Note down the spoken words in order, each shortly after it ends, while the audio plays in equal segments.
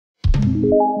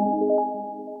السلام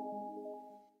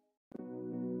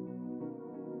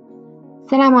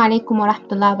عليكم ورحمة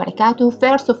الله وبركاته.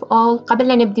 First of all، قبل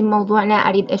لا نبدي موضوعنا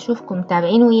أريد أشوفكم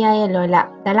متابعين وياي لو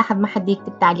لا. تلاحظ ما حد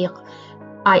يكتب تعليق.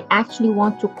 I actually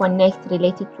want to connect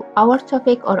related to our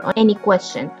topic or any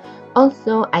question.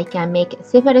 Also, I can make a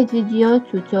separate video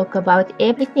to talk about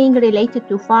everything related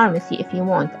to pharmacy if you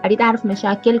want. أريد أعرف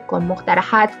مشاكلكم،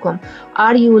 مقترحاتكم.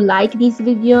 Are you like this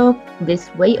video, this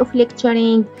way of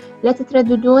lecturing? لا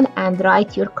تترددون and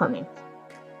write your comment.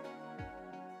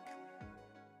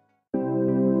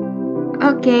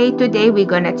 Okay, today we're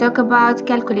gonna talk about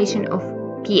calculation of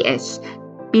pH.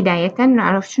 بداية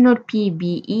نعرف شنو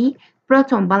PBE,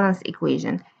 Proton Balance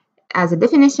Equation. As a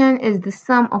definition is the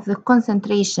sum of the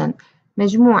concentration,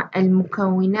 مجموع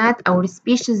المكونات أو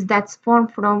species that form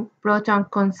from proton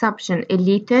consumption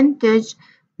اللي تنتج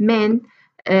من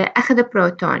أخذ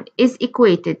بروتون is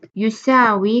equated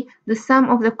يساوي the sum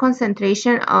of the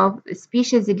concentration of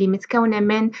species اللي متكونة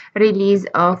من release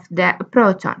of the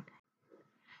proton.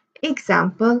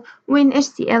 Example, when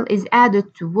HCl is added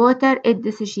to water, it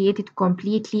dissociated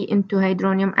completely into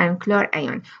hydronium and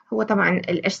chlorine. هو طبعا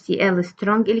ال HCl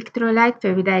strong electrolyte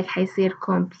فبذلك حيصير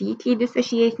completely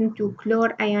dissociated into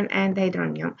chlorine and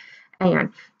hydronium ion.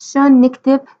 شلون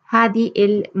نكتب هذه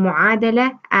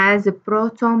المعادلة as a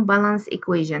proton balance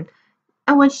equation؟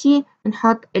 أول شيء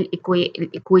نحط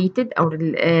equated أو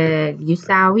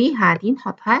يساوي هذه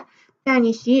نحطها.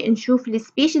 ثاني شيء نشوف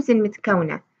السبيشيز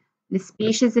المتكونة.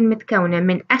 السبيشيز المتكونة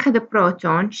من أخذ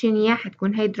بروتون شنو هي؟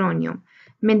 حتكون هيدرونيوم.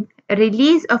 من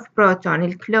release of proton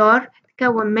الكلور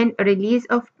تكون من release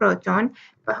of proton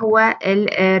فهو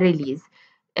release.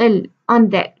 On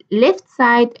the left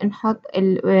side نحط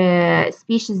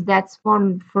species that's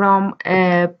formed from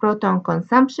proton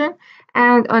consumption,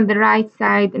 and on the right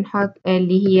side نحط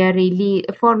اللي هي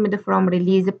formed from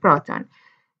release proton.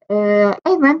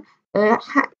 أيضا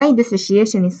أي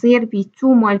dissociation يصير ب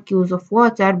 2 molecules of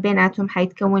water بيناتهم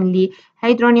حيتكون لي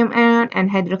hydronium ion and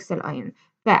hydroxyl ion.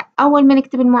 فأول ما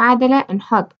نكتب المعادلة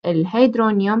نحط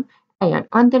الهيدرونيوم ion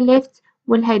on the left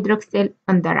والهيدروكسيل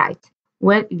on the right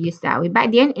واليساوي.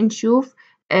 بعدين نشوف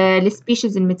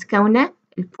السبيشيز المتكونة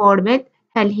الفورمد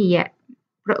هل هي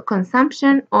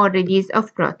consumption or release of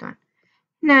proton.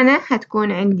 هنا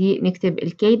هتكون عندي نكتب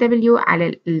ال KW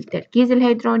على التركيز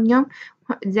الهيدرونيوم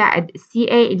زائد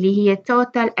CA اللي هي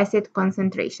total acid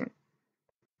concentration.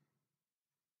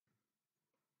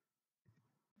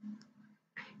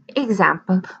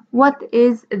 Example, what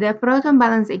is the proton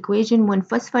balance equation when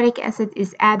phosphoric acid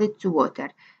is added to water?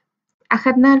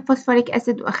 أخذنا الفوسفوريك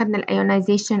أسيد وأخذنا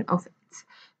الأيونيزيشن of it.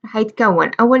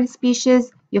 حيتكون أول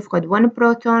species يفقد 1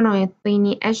 بروتون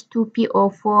ويعطيني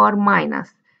H2PO4 minus.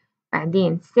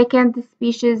 بعدين second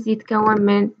species يتكون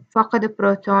من فقد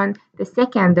بروتون the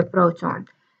second proton.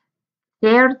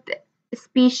 third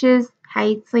species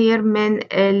حيصير من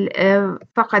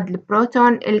فقد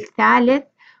البروتون الثالث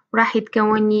وراح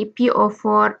يتكون لي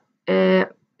PO4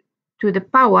 to the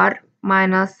power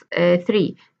minus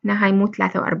 3. هنا هاي مو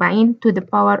 43 to the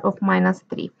power of minus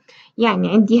 3. يعني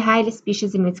عندي هاي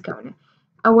السبيشيز المتكونة.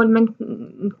 أول ما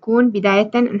نكون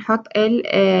بداية نحط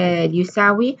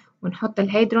اليساوي ونحط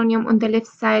الهيدرونيوم on the left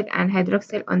side and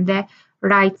hydroxyl on the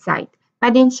right side.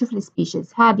 بعدين نشوف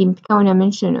السبيشيز هذه متكونة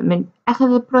من شنو؟ من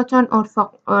أخذ البروتون أو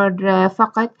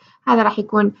فقد. هذا راح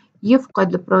يكون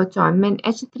يفقد البروتون من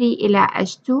H3 إلى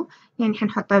H2 يعني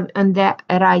حنحطه on the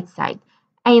right side.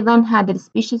 أيضا هذا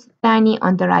السبيشيز الثاني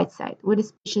on the right side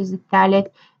والسبيشيز الثالث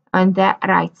on the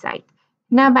right side.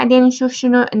 هنا بعدين نشوف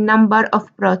شنو number of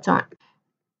proton.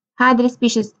 هذا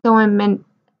السبيشيز تكون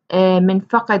من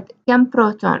فقد كم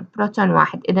بروتون؟ بروتون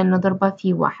واحد إذا نضربه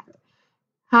في واحد.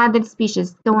 هذا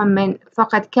السبيشيز تكون من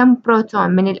فقد كم بروتون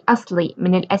من الأصلي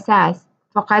من الأساس؟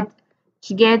 فقد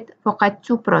شقد؟ فقد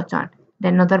 2 بروتون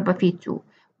إذا نضربه في 2.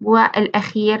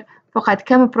 والأخير فقد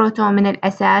كم بروتون من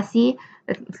الأساسي؟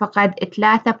 فقد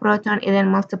 3 بروتون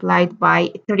إذا multiplied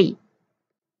by 3.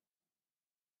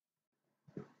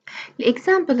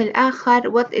 الإكزامبل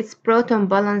الآخر what is proton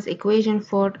balance equation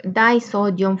for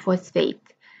disodium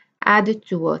phosphate added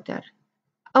to water.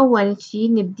 أول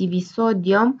شيء نبدي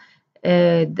بصوديوم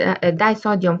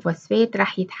disodium phosphate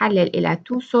راح يتحلل إلى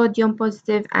 2 sodium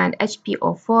positive and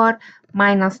HPO4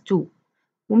 minus 2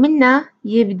 ومنه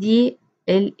يبدي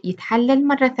يتحلل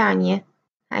مرة ثانية.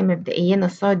 هاي مبدئيا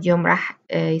الصوديوم راح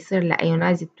يصير له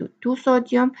ionized to 2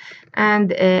 sodium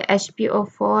and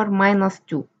HPO4 minus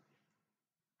 2.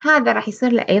 هذا راح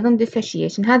يصير له أيضا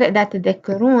dissociation. هذا إذا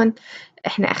تذكرون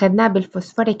إحنا أخذناه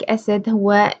بالفوسفوريك أسيد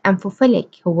هو أمفوفيليك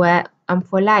هو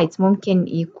أمفولايت ممكن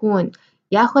يكون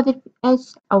ياخذ ال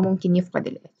H أو ممكن يفقد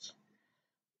ال H.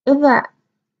 إذا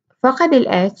فقد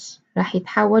ال H راح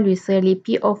يتحول ويصير لي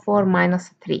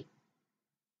PO4-3.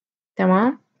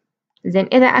 تمام؟ زين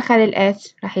إذا أخذ ال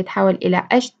H راح يتحول إلى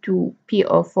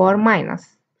H2PO4-.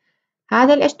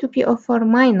 هذا ال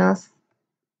H2PO4-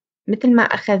 مثل ما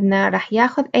أخذنا راح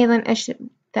ياخذ أيضا H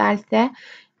ثالثة،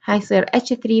 هيصير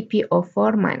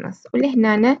H3PO4-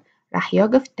 ولهنا راح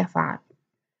يوقف التفاعل.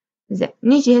 زين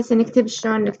نيجي هسه نكتب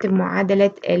شلون نكتب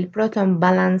معادلة البروتون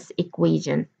بالانس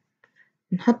إيكويجن.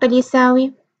 نحط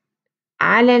اليساوي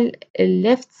على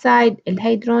الليفت سايد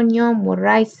الهيدرونيوم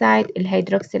والرايت سايد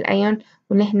الهيدروكسيل أيون،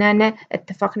 ولهنا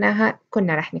اتفقناها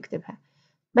كنا راح نكتبها.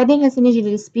 بعدين هسه نيجي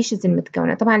للسبيشيز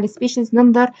المتكونة. طبعا السبيشيز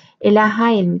ننظر إلى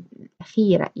هاي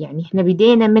الأخيرة، يعني احنا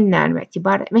بدينا منها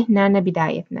باعتبار هنا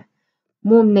بدايتنا،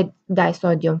 مو من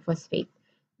الدايصوديوم فوسفيت،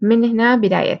 من هنا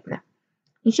بدايتنا.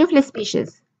 نشوف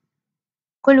السبيشيز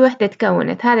كل وحدة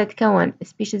تكونت. هذا تكون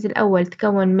السبيشيز الأول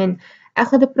تكون من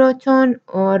أخذ بروتون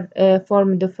or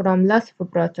formed from loss of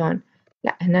proton.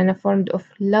 لا هنا formed of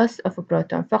loss of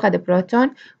proton، فقد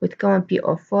بروتون وتكون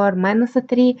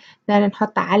PO4-3، هذا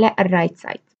نحطه على الرايت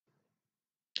سايد.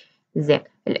 زين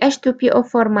ال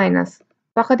H2PO4-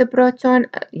 فقد بروتون،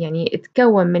 يعني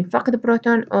تكون من فقد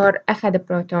بروتون or أخذ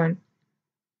بروتون.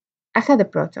 أخذ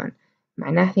بروتون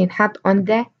معناه ينحط on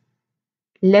the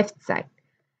left side،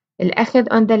 الأخذ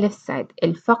on the left side،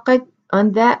 الفقد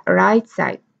on the right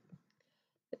side.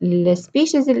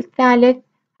 السبيشيز الثالث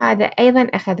هذا أيضا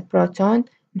أخذ بروتون،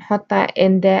 نحطه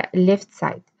in the left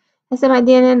side. هسه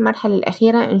بعدين المرحلة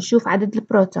الأخيرة نشوف عدد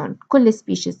البروتون، كل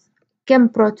سبيشيز كم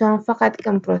بروتون فقد،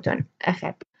 كم بروتون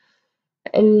أخذ.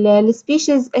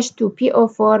 السبيشيز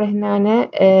H2PO4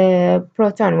 هنا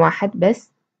بروتون واحد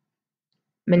بس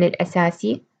من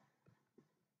الأساسي.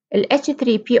 ال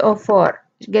H3PO4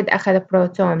 قد أخذ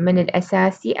بروتون من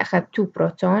الأساسي، أخذ 2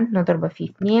 بروتون نضربه في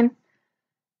 2.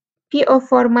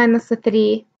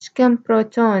 PO4-3 كم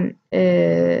بروتون؟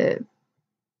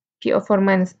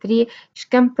 PO4-3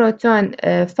 كم بروتون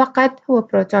فقط؟ هو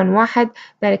بروتون واحد،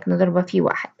 ذلك نضربه في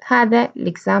واحد. هذا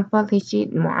الإكزامبل، هيجي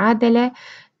المعادلة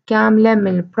كاملة من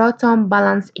البروتون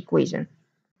بالانس equation.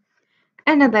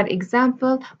 Another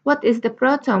example, what is the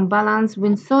proton balance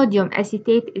when sodium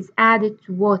acetate is added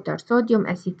to water? sodium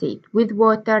acetate with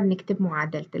water نكتب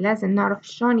معادلته. لازم نعرف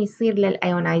شلون يصير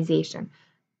للأيونايزيشن.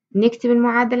 نكتب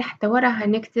المعادلة حتى وراها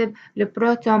نكتب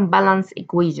البروتون بالانس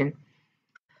equation.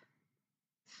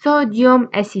 sodium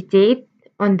acetate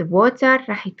on the water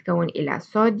راح يتكون إلى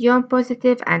sodium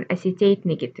positive and acetate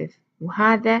negative،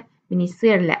 وهذا من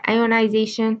يصير له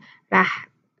ionization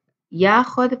راح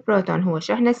ياخذ بروتون، هو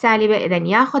شحنة سالبة إذا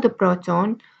ياخذ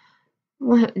بروتون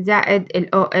زائد ال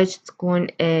OH تكون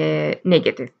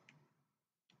negative.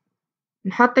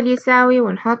 نحط اليساوي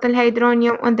ونحط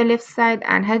الهيدرونيوم on the left side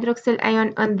and hydroxyl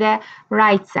ion on the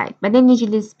right side. بعدين نيجي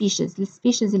للسبيشيز،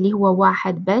 السبيشيز اللي هو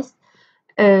واحد بس.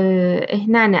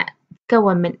 هنا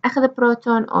تكون من أخذ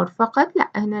بروتون أو فقط،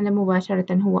 لا هنا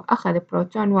مباشرة هو أخذ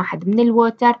بروتون واحد من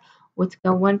الووتر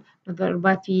وتكون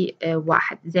مضروبة في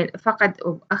واحد. زين فقد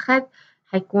وأخذ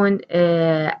حيكون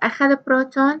أخذ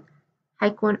بروتون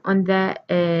حيكون on the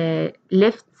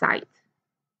left side.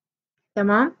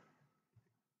 تمام.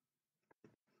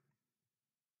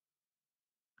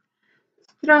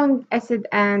 strong acid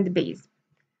and base.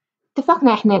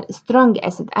 اتفقنا احنا ال strong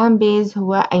acid and base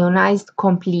هو ionized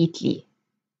completely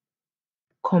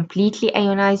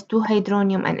ionized to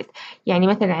hydronium and يعني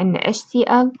مثلا عندنا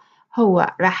HCl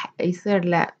هو راح يصير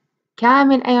له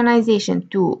كامل ionization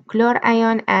to chlor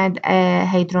ion and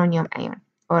hydronium ion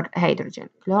or hydrogen,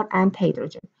 chlor and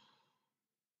hydrogen.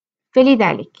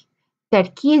 فلذلك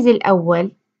التركيز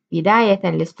الأول بداية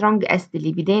السترونج أسيد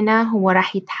اللي بدينا هو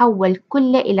راح يتحول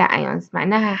كله إلى ايونز،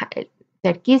 معناها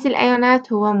تركيز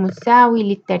الأيونات هو مساوي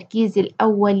للتركيز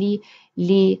الأولي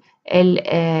للأسيد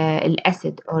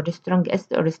أو strong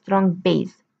acid أو strong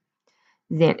base.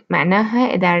 زين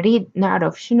معناها إذا نريد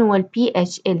نعرف شنو ال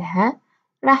pH إلها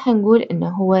راح نقول إنه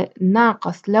هو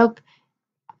ناقص لوج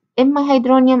إما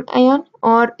هيدرونيوم أيون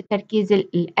أو تركيز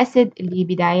الأسيد اللي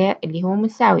بداية اللي هو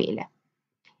مساوي إله.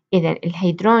 إذا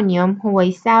الهيدرونيوم هو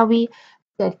يساوي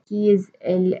تركيز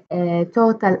ال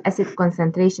total acid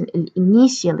concentration ال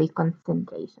initially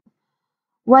concentration،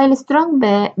 while strong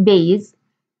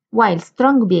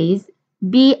base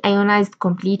be ionized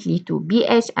completely to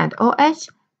BH and OH.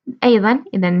 أيضا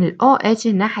إذا ال OH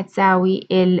هنا حتساوي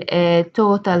ال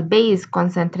total base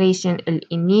concentration ال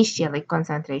initially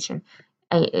concentration،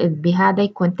 بهذا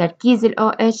يكون تركيز ال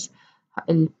OH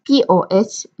ال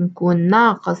POH نكون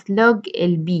ناقص لوج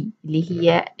ال B اللي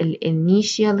هي ال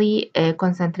initially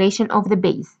concentration of the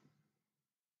base.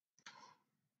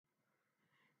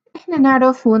 إحنا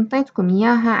نعرف ونطيتكم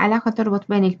إياها علاقة تربط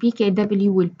بين ال pKw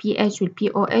وال pH وال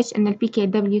pOH إن ال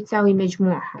pKw تساوي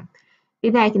مجموعهم.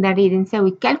 لذلك إذا نريد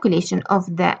نسوي calculation of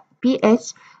the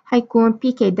pH هيكون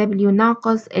pKw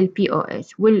ناقص ال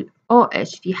pOH وال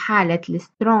OH في حالة ال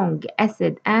strong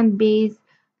acid and base.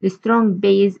 ال strong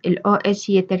base ال OH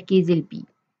هي تركيز ال B.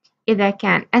 إذا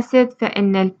كان acid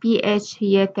فإن ال pH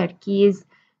هي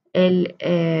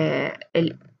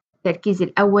التركيز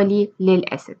الأولي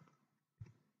للأسيد.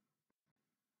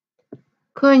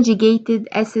 conjugated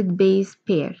acid base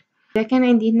pair. إذا كان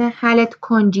عندي هنا حالة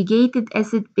conjugated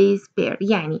acid base pair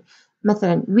يعني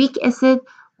مثلا weak acid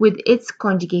with its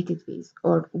conjugated base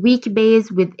or weak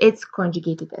base with its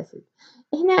conjugated acid.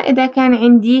 هنا إذا كان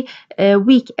عندي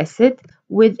weak acid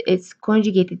with its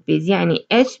conjugated base يعني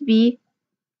HB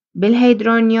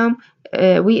بالهيدرونيوم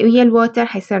ويا الووتر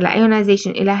حيصير له ionization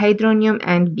إلى هيدرونيوم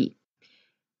and B.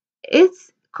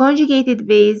 its conjugated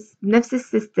base بنفس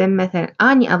السيستم مثلا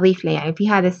أني أضيف له يعني في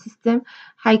هذا السيستم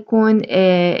حيكون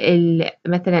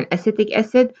مثلا أسيتيك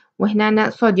أسيد وهنا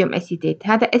صوديوم أسيتيت.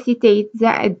 هذا أسيتيت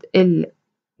زائد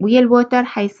ويا الووتر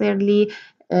حيصير لي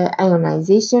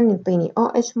ionization يعطيني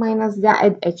OH minus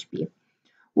زائد HB.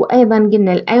 وأيضا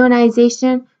قلنا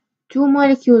الionization 2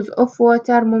 molecules of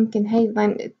water ممكن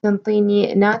أيضا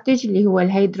تنطيني ناتج اللي هو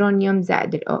الهيدرونيوم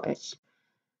زائد ال OH.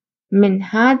 من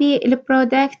هذه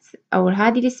البرودكتس أو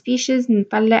هذه السبيشيز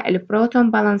نطلع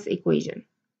البروتون بالانس إيكويشن.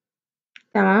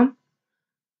 تمام.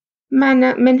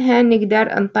 منها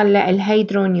نقدر نطلع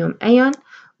الهيدرونيوم أيون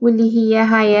واللي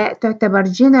هاي تعتبر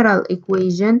general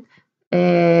equation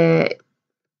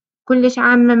كلش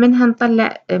عامة. منها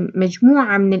نطلع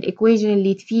مجموعة من الإيكويشن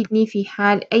اللي تفيدني في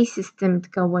حال أي سيستم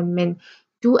تكون من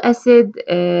 2 acid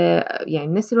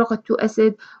يعني نفس الوقت 2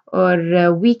 acid or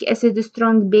weak acid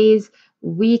strong base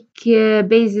weak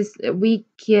bases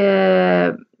weak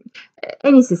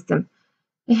any system.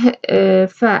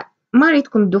 فما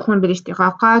أريدكم تدخلون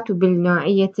بالاشتقاقات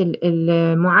وبالنوعية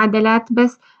المعادلات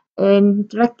بس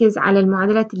نركز على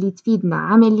المعادلات اللي تفيدنا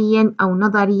عمليا أو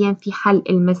نظريا في حل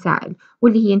المسائل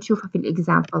واللي هي نشوفها في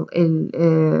الإكزامبل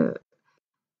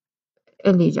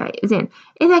اللي جاي. زين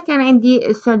إذا كان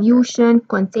عندي solution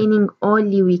containing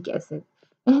only weak acid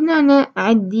هنا أنا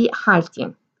عندي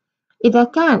حالتين. إذا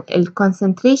كان ال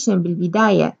concentration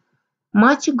بالبداية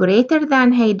much greater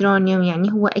than hydronium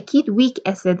يعني هو أكيد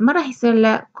weak acid ما راح يصير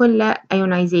له كله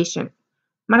ionization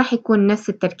ما راح يكون نفس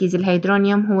التركيز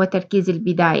الهيدرونيوم هو تركيز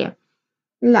البداية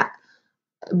لا.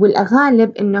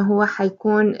 والغالب إنه هو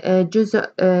حيكون جزء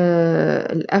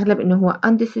الأغلب إنه هو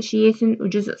undissociation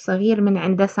وجزء صغير من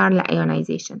عنده صار له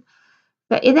ionization.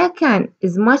 فإذا كان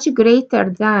is much greater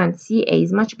than Ca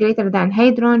is much greater than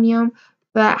hydronium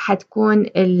فحتكون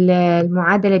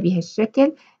المعادلة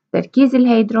بهالشكل. تركيز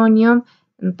الهيدرونيوم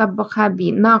نطبقها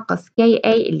بناقص Ka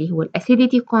اللي هو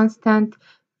acidity constant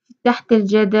تحت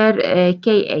الجذر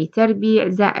Ka تربيع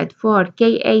زائد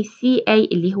 4KaCa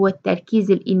اللي هو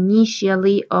التركيز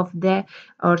initially of the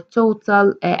or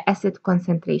total acid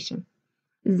concentration.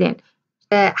 زين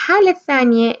الحالة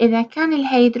الثانية إذا كان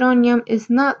الهيدرونيوم is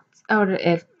not or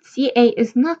Ca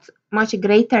is not much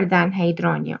greater than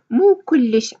hydronium مو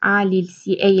كلش عالي ال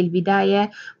Ca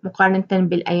البداية مقارنة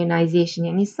بالionization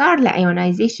يعني صار له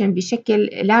ionization بشكل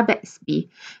لا بأس به.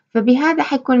 فبهذا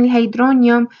حيكون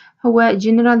الهيدرونيوم هو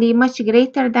generally much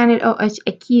greater than ال OH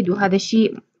أكيد وهذا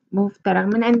شيء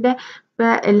مفترض من عنده.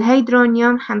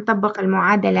 فالهيدرونيوم حنطبق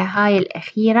المعادلة هاي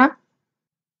الأخيرة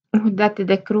وإذا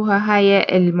تذكروها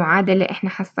هاي المعادلة إحنا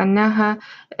حصلناها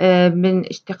من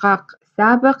اشتقاق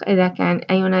سابق. إذا كان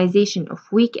ionization of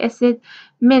weak acid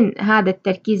من هذا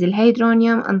التركيز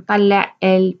الهيدرونيوم نطلع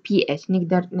ال pH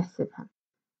نقدر نحسبها.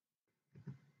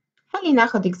 خلينا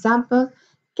ناخذ example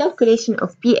calculation of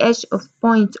pH of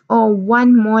 0.01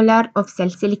 molar of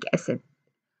salicylic acid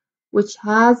which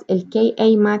has ال Ka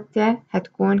مالته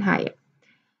هتكون هاي.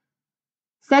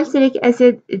 Salicylic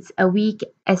acid is a weak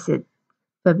acid.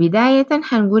 فبداية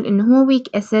حنقول إنه هو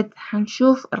weak acid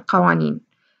حنشوف القوانين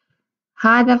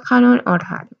هذا القانون أو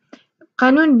هذا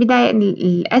قانون. بداية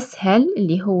الأسهل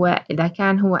اللي هو إذا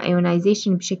كان هو ionization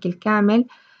بشكل كامل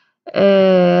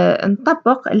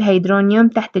نطبق الهيدرونيوم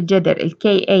تحت الجذر ال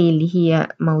Ka اللي هي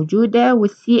موجودة وال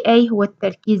Ca هو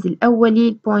التركيز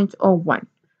الأولي 0.01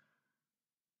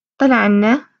 طلع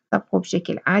لنا طبقه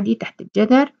بشكل عادي تحت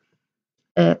الجذر.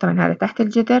 طبعا هذا تحت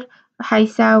الجذر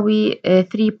حيساوي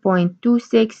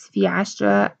 3.26 في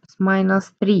 10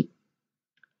 minus 3.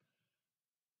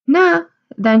 هنا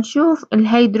بدنا نشوف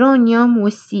الهيدرونيوم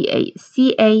والCA.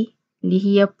 CA اللي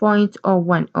هي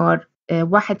 0.01 or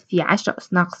 1 في 10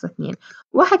 أس ناقص 2.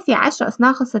 1 في 10 أس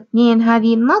ناقص 2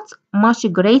 هذه not much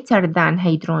greater than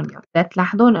hydronium.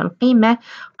 تلاحظون القيمة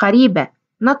قريبة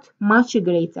not much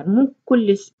greater، مو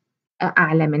كلش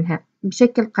أعلى منها،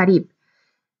 بشكل قريب.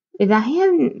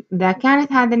 إذا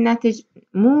كانت هذا الناتج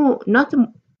مو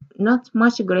not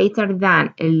much greater than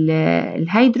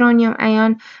الهيدرونيوم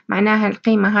أيون، معناها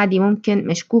القيمة هذه ممكن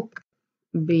مشكوك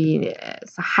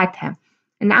بصحتها.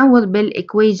 نعوض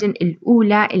بالإكويجن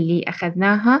الأولى اللي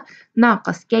أخذناها،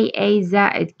 ناقص KA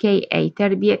زائد KA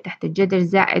تربيع تحت الجذر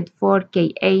زائد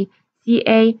 4KA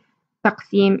CA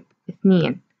تقسيم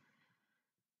 2.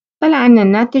 طلع عنا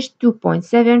الناتج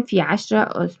 2.7 في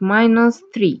 10 أس minus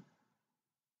 3.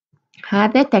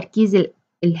 هذا تركيز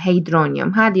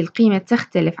الهيدرونيوم، هذه القيمة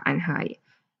تختلف عن هاي،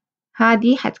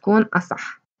 هذه حتكون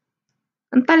أصح.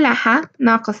 نطلعها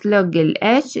ناقص لوج ال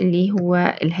H اللي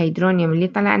هو الهيدرونيوم اللي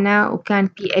طلعناه، وكان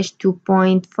pH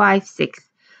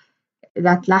 2.56.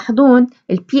 إذا تلاحظون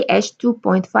ال pH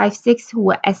 2.56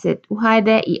 هو أسيد،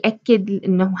 وهذا يأكد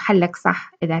إنه حلك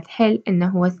صح. إذا تحل إنه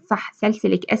هو صح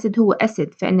سلسلك أسيد هو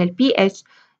أسيد، فإن ال pH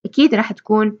أكيد راح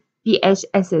تكون pH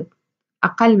أسيد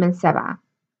أقل من 7.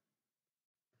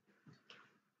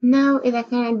 Now إذا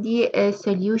كان عندي a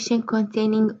solution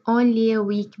containing only a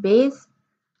weak base،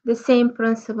 the same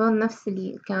principle نفس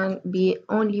اللي كان ب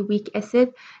only weak acid.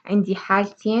 عندي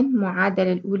حالتين،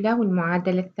 المعادلة الأولى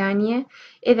والمعادلة الثانية.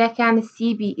 إذا كان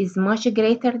CB is much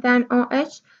greater than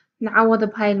OH نعوض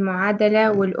بهاي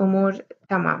المعادلة والأمور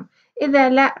تمام. إذا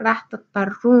لا راح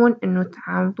تضطرون إنه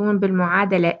تعوضون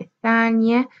بالمعادلة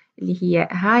الثانية اللي هي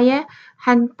هاي،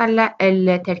 حنطلع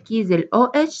التركيز ال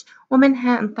OH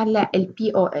ومنها نطلع ال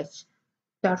POH.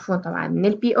 تعرفون طبعا من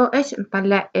ال POH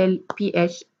نطلع ال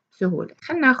pH بسهولة.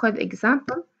 خلينا ناخذ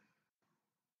example.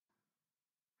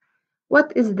 What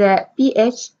is the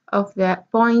pH of the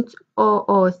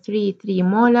 0.0033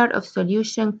 molar of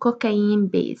solution cocaine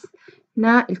base؟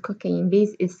 هنا الكوكايين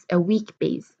base is a weak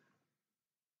base.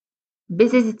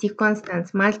 Basicity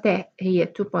constant مالته هي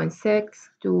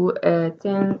 2.6 to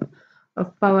 10 of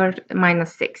power minus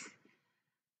 6.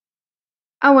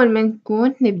 أول ما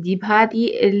نكون نبدي بهذه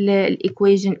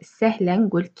الإيكويجن السهلة،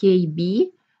 نقول KB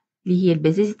اللي هي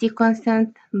الباسيسيتي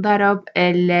كونستانت ضرب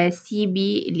ال CB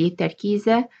اللي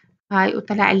تركيزه هاي،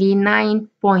 وطلع لي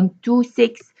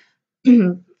 9.26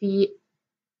 في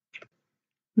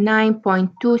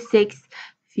 9.26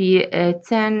 في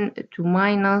 10 to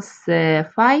minus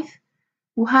 5.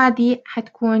 وهذه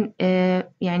حتكون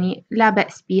يعني لا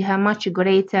بأس بها much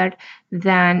greater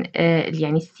than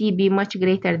يعني CB much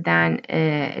greater than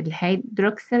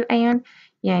الهيدروكسيل أيون،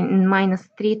 يعني minus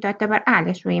 3 تعتبر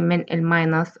أعلى شوي من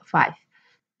minus 5.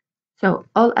 So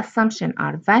all assumptions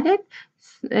are valid.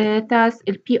 thus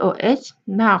ال POH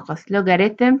ناقص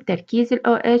لوغاريتم تركيز ال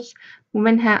OH،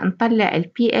 ومنها نطلع ال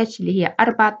pH اللي هي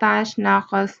 14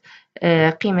 ناقص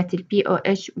قيمة ال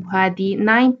POH، وهذه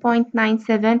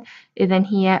 9.97. إذن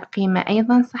هي قيمة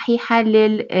أيضا صحيحة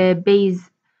للبيز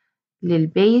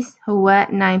هو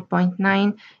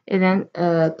 9.9. إذن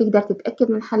تقدر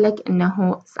تتأكد من حلك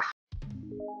أنه صح.